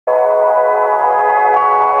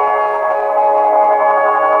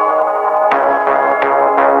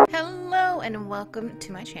welcome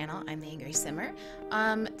to my channel. I'm the Angry Simmer.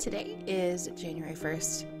 Today is January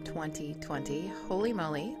 1st, 2020. Holy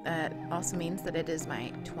moly, that also means that it is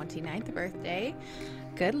my 29th birthday.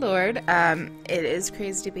 Good Lord. It is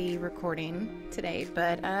crazy to be recording today,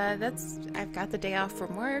 but I've got the day off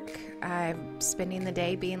from work. I'm spending the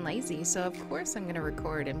day being lazy, so of course I'm going to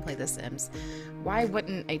record and play The Sims. Why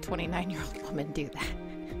wouldn't a 29-year-old woman do that?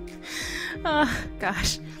 Oh,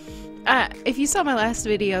 gosh. If you saw my last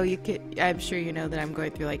video, I'm sure you know that I'm going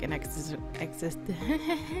through like an I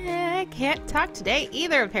can't talk today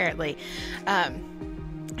either, apparently.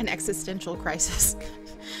 An existential crisis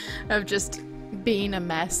of just being a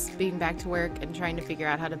mess, being back to work and trying to figure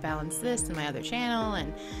out how to balance this and my other channel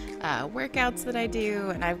and workouts that I do.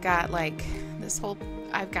 And I've got like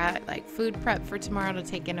food prep for tomorrow to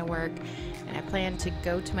take into work, and I plan to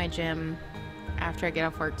go to my gym after I get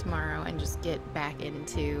off work tomorrow and just get back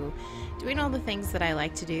into doing all the things that I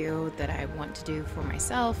like to do, that I want to do for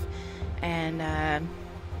myself. And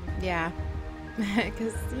yeah,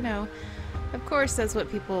 because of course that's what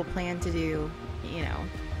people plan to do,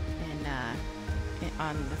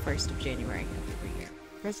 on the 1st of January of every year.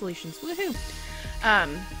 Resolutions, woohoo!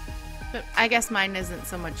 But I guess mine isn't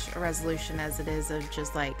so much a resolution as it is of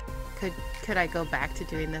just like, could I go back to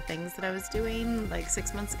doing the things that I was doing like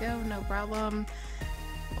 6 months ago? No problem.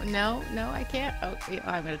 No, I can't. Oh,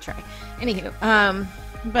 I'm gonna try. Anywho,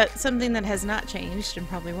 but something that has not changed and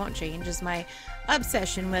probably won't change is my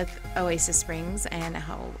obsession with Oasis Springs and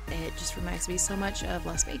how it just reminds me so much of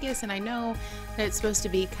Las Vegas. And I know that it's supposed to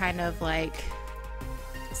be kind of like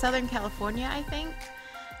Southern California, I think,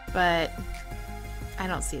 but I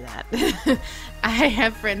don't see that. I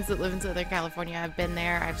have friends that live in Southern California. I've been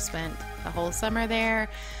there. I've spent the whole summer there.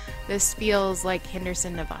 This feels like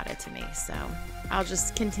Henderson, Nevada to me. So I'll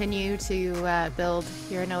just continue to build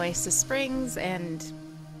here in Oasis Springs and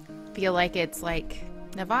feel like it's like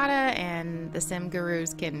Nevada, and the sim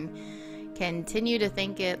gurus can continue to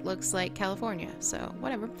think it looks like California. So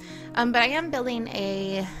whatever. But I am building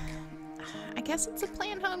I guess it's a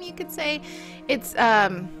planned home, you could say. It's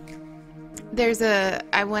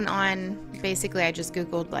I went on, basically I just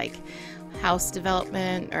googled like house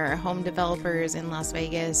development or home developers in Las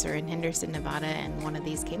Vegas or in Henderson, Nevada, and one of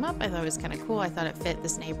these came up. I thought it was kind of cool. I thought it fit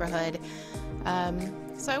this neighborhood,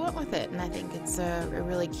 so I went with it, and I think it's a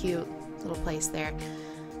really cute little place there.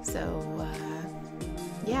 So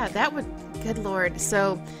yeah, good Lord.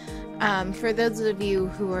 So for those of you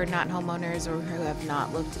who are not homeowners or who have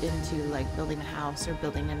not looked into like building a house or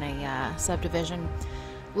building in a subdivision,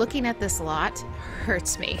 looking at this lot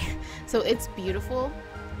hurts me. So it's beautiful,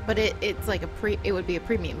 but it's like it would be a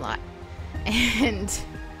premium lot, and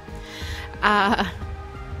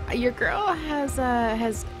your girl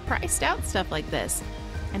has priced out stuff like this,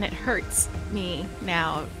 and it hurts me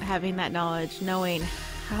now having that knowledge, knowing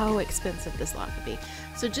how expensive this lot could be.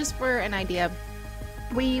 So just for an idea,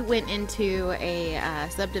 we went into a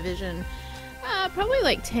subdivision probably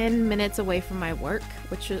like 10 minutes away from my work,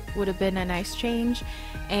 which would have been a nice change.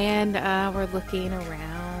 And we're looking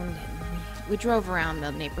around, and we drove around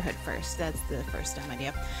the neighborhood first. That's the first time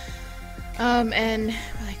idea. And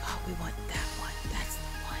we're like, oh, we want that one. That's the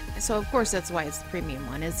one. So of course that's why it's the premium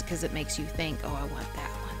one, is because it makes you think, oh, I want that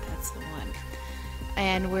one. That's the one.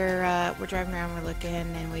 And we're driving around, we're looking,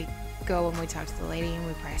 and we go and we talk to the lady and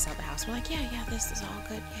we price out the house. We're like, yeah, this is all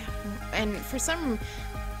good, yeah. And for some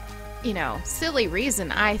silly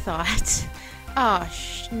reason, I thought, oh,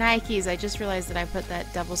 Nikes, I just realized that I put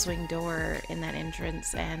that double swing door in that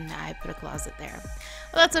entrance and I put a closet there.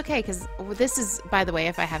 Well, that's okay, because this is, by the way,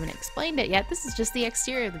 if I haven't explained it yet, this is just the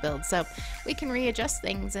exterior of the build, so we can readjust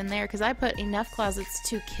things in there, because I put enough closets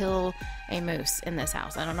to kill a moose in this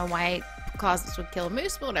house. I don't know why closets would kill a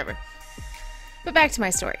moose, but whatever. But back to my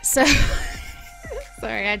story. So,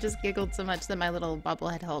 sorry, I just giggled so much that my little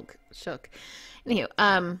bobblehead Hulk shook.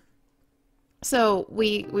 Anywho, so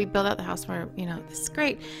we built out the house where, this is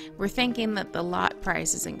great. We're thinking that the lot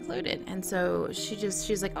price is included. And so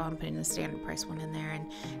she's like, oh, I'm putting the standard price one in there.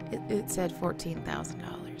 And it said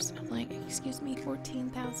 $14,000. I'm like, excuse me,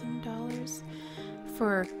 $14,000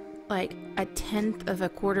 for like a tenth of a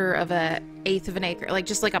quarter of a eighth of an acre, like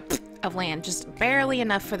just like of land, just barely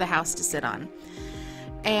enough for the house to sit on.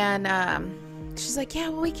 And she's like, yeah,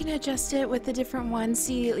 well, we can adjust it with the different ones,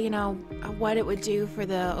 see what it would do for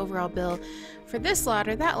the overall bill for this lot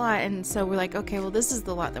or that lot. And so we're like, okay, well, this is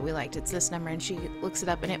the lot that we liked, it's this number. And she looks it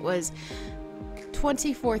up, and it was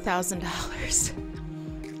 $24,000.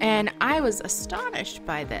 And I was astonished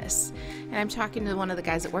by this. And I'm talking to one of the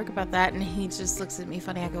guys at work about that, and he just looks at me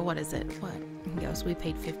funny. I go, what is it? What? He goes, we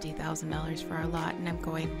paid $50,000 for our lot. And I'm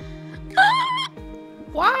going, ah!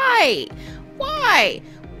 Why? Why?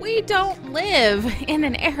 We don't live in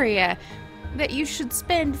an area that you should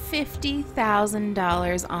spend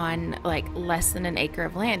 $50,000 on, like, less than an acre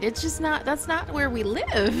of land. It's just not, that's not where we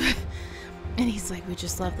live. And he's like, we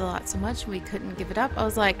just love the lot so much we couldn't give it up. I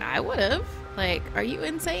was like, I would have. Like, are you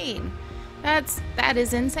insane? That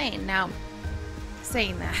is insane. Now,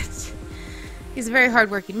 saying that, he's a very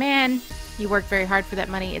hardworking man. He worked very hard for that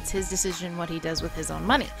money. It's his decision what he does with his own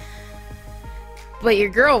money. But your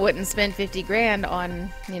girl wouldn't spend 50 grand on,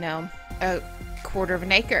 you know, a quarter of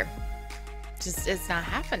an acre. Just, it's not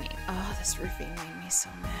happening. Oh, this roofing made me so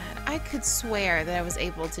mad. I could swear that I was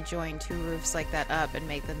able to join 2 roofs like that up and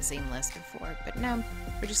make them seamless before, but no,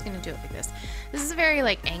 we're just gonna do it like this. This is a very,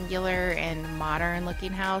 like, angular and modern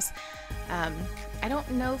looking house. I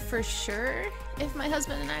don't know for sure if my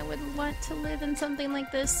husband and I would want to live in something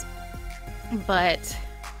like this, but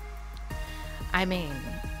I mean,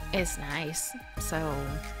 it's nice, so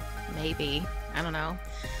maybe, I don't know.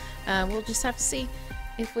 We'll just have to see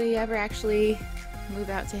if we ever actually move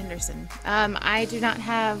out to Henderson. I do not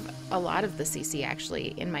have a lot of the CC actually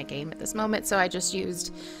in my game at this moment, so I just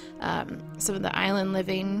used some of the Island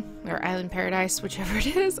Living or Island Paradise, whichever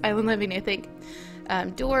it is, Island Living, I think,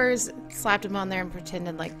 doors, slapped them on there and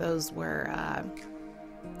pretended like those were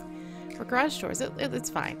garage doors. It's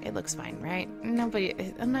fine. It looks fine, right? I'm not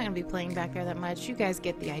gonna be playing back there that much. You guys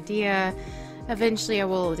get the idea. Eventually I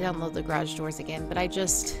will download the garage doors again, but I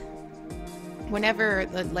just, whenever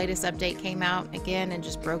the latest update came out again and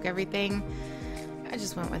just broke everything, I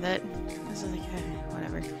just went with it. I was like,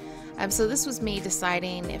 whatever. So this was me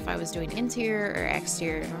deciding if I was doing interior or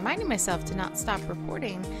exterior and reminding myself to not stop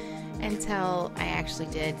reporting until I actually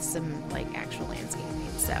did some, like, actual landscaping.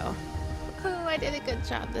 So, oh, I did a good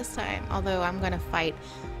job this time. Although I'm going to fight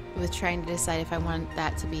with trying to decide if I want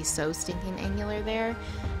that to be so stinking angular there.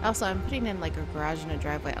 Also, I'm putting in, like, a garage and a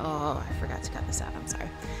driveway. Oh, I forgot to cut this out. I'm sorry.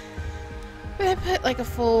 But I put, like, a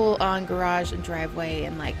full-on garage and driveway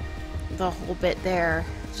and, like, the whole bit there,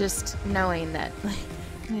 just knowing that, like,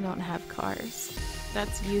 we don't have cars.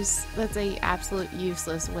 That's a absolute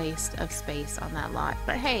useless waste of space on that lot.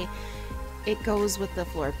 But hey, it goes with the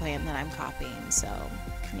floor plan that I'm copying, so,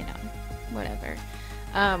 you know, whatever.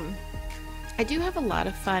 I do have a lot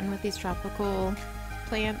of fun with these tropical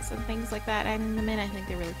plants and things like that. Adding them in, I think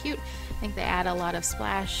they're really cute. I think they add a lot of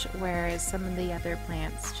splash, whereas some of the other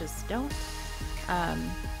plants just don't.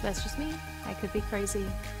 That's just me. I could be crazy.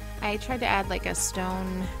 I tried to add like a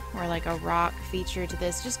stone or like a rock feature to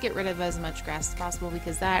this, just get rid of as much grass as possible,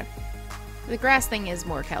 because the grass thing is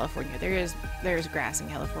more California. There's grass in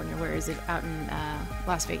California, whereas out in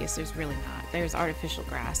Las Vegas there's really not. There's artificial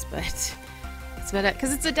grass, but it's better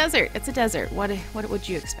because it's a desert. It's a desert. What would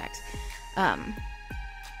you expect?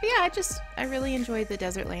 But yeah, I really enjoyed the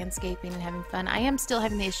desert landscaping and having fun. I am still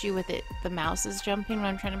having the issue with the mouse is jumping when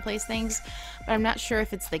I'm trying to place things, but I'm not sure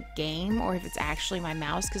if it's the game or if it's actually my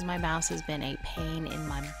mouse, because my mouse has been a pain in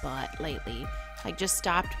my butt lately. Like, just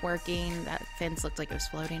stopped working. That fence looked like it was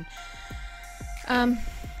floating.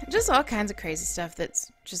 Just all kinds of crazy stuff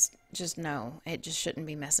that's just no, it just shouldn't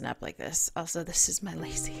be messing up like this. Also, this is my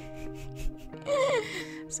lazy.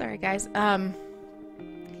 Sorry, guys.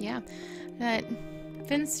 Yeah. That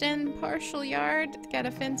fenced-in partial yard. Got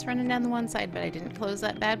a fence running down the one side, but I didn't close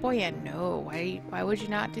that bad boy in. No, why would you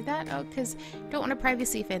not do that? Oh, because you don't want a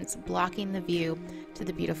privacy fence blocking the view to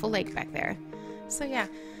the beautiful lake back there. So yeah,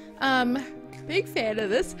 big fan of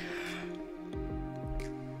this.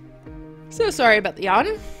 So sorry about the yawn.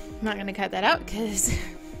 I'm not gonna cut that out because,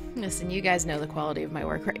 listen, you guys know the quality of my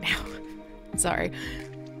work right now. Sorry.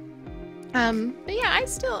 But yeah,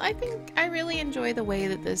 I think I really enjoy the way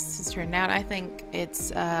that this has turned out. I think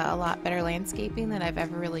it's a lot better landscaping than I've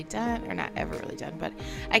ever really done, or not ever really done, but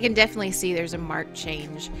I can definitely see there's a marked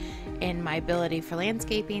change in my ability for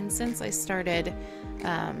landscaping since I started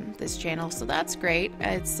this channel, so that's great.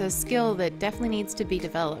 It's a skill that definitely needs to be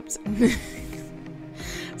developed.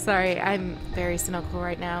 Sorry, I'm very cynical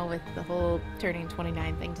right now with the whole turning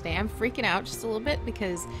 29 thing today. I'm freaking out just a little bit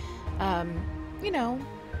because, you know,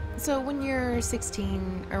 so when you're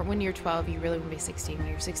 16, or when you're 12, you really want to be 16. When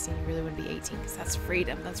you're 16, you really want to be 18, because that's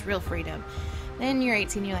freedom. That's real freedom. Then you're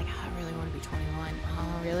 18, you're like, oh, I really want to be 21.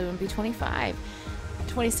 Oh, I really want to be 25.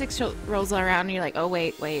 26 rolls around, and you're like, oh,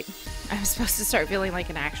 wait. I'm supposed to start feeling like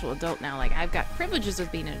an actual adult now. Like, I've got privileges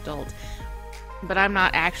of being an adult, but I'm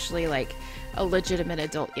not actually, like, a legitimate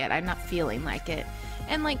adult yet. I'm not feeling like it.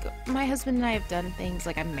 And, like, my husband and I have done things,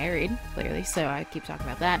 like, I'm married, clearly, so I keep talking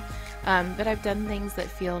about that. But I've done things that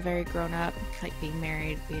feel very grown up, like being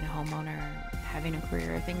married, being a homeowner, having a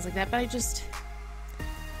career, things like that. But I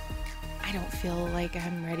I don't feel like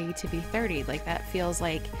I'm ready to be 30. Like that feels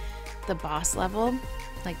like the boss level.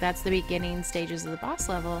 Like that's the beginning stages of the boss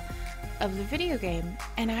level of the video game.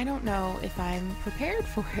 And I don't know if I'm prepared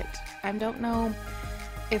for it. I don't know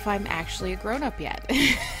if I'm actually a grown-up yet.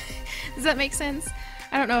 Does that make sense?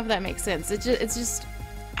 I don't know if that makes sense. It's just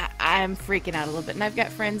I'm freaking out a little bit. And I've got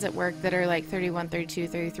friends at work that are like 31, 32,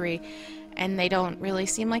 33, and they don't really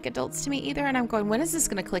seem like adults to me either. And I'm going, when is this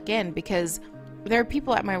going to click in? Because there are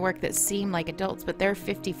people at my work that seem like adults, but they're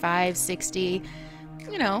 55, 60,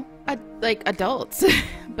 you know, like adults.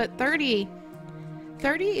 But 30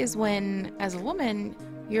 is when, as a woman,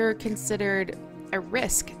 you're considered a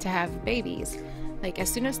risk to have babies. Like as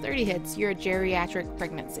soon as 30 hits, you're a geriatric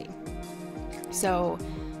pregnancy. So,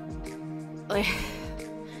 like,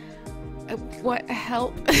 what?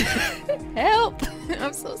 Help. Help.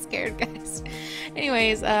 I'm so scared, guys.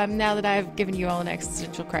 Anyways, now that I've given you all an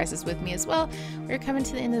existential crisis with me as well, we're coming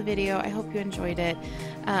to the end of the video. I hope you enjoyed it.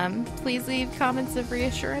 Please leave comments of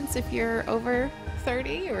reassurance if you're over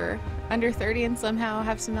 30 or under 30 and somehow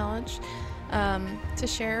have some knowledge to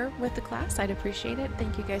share with the class. I'd appreciate it.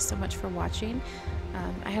 Thank you guys so much for watching.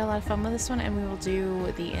 I had a lot of fun with this one, and we will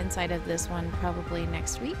do the inside of this one probably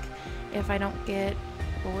next week if I don't get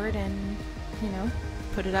bored and, you know,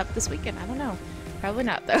 put it up this weekend. I don't know. Probably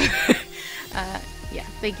not, though. Yeah,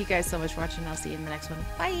 thank you guys so much for watching. I'll see you in the next one.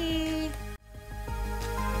 Bye!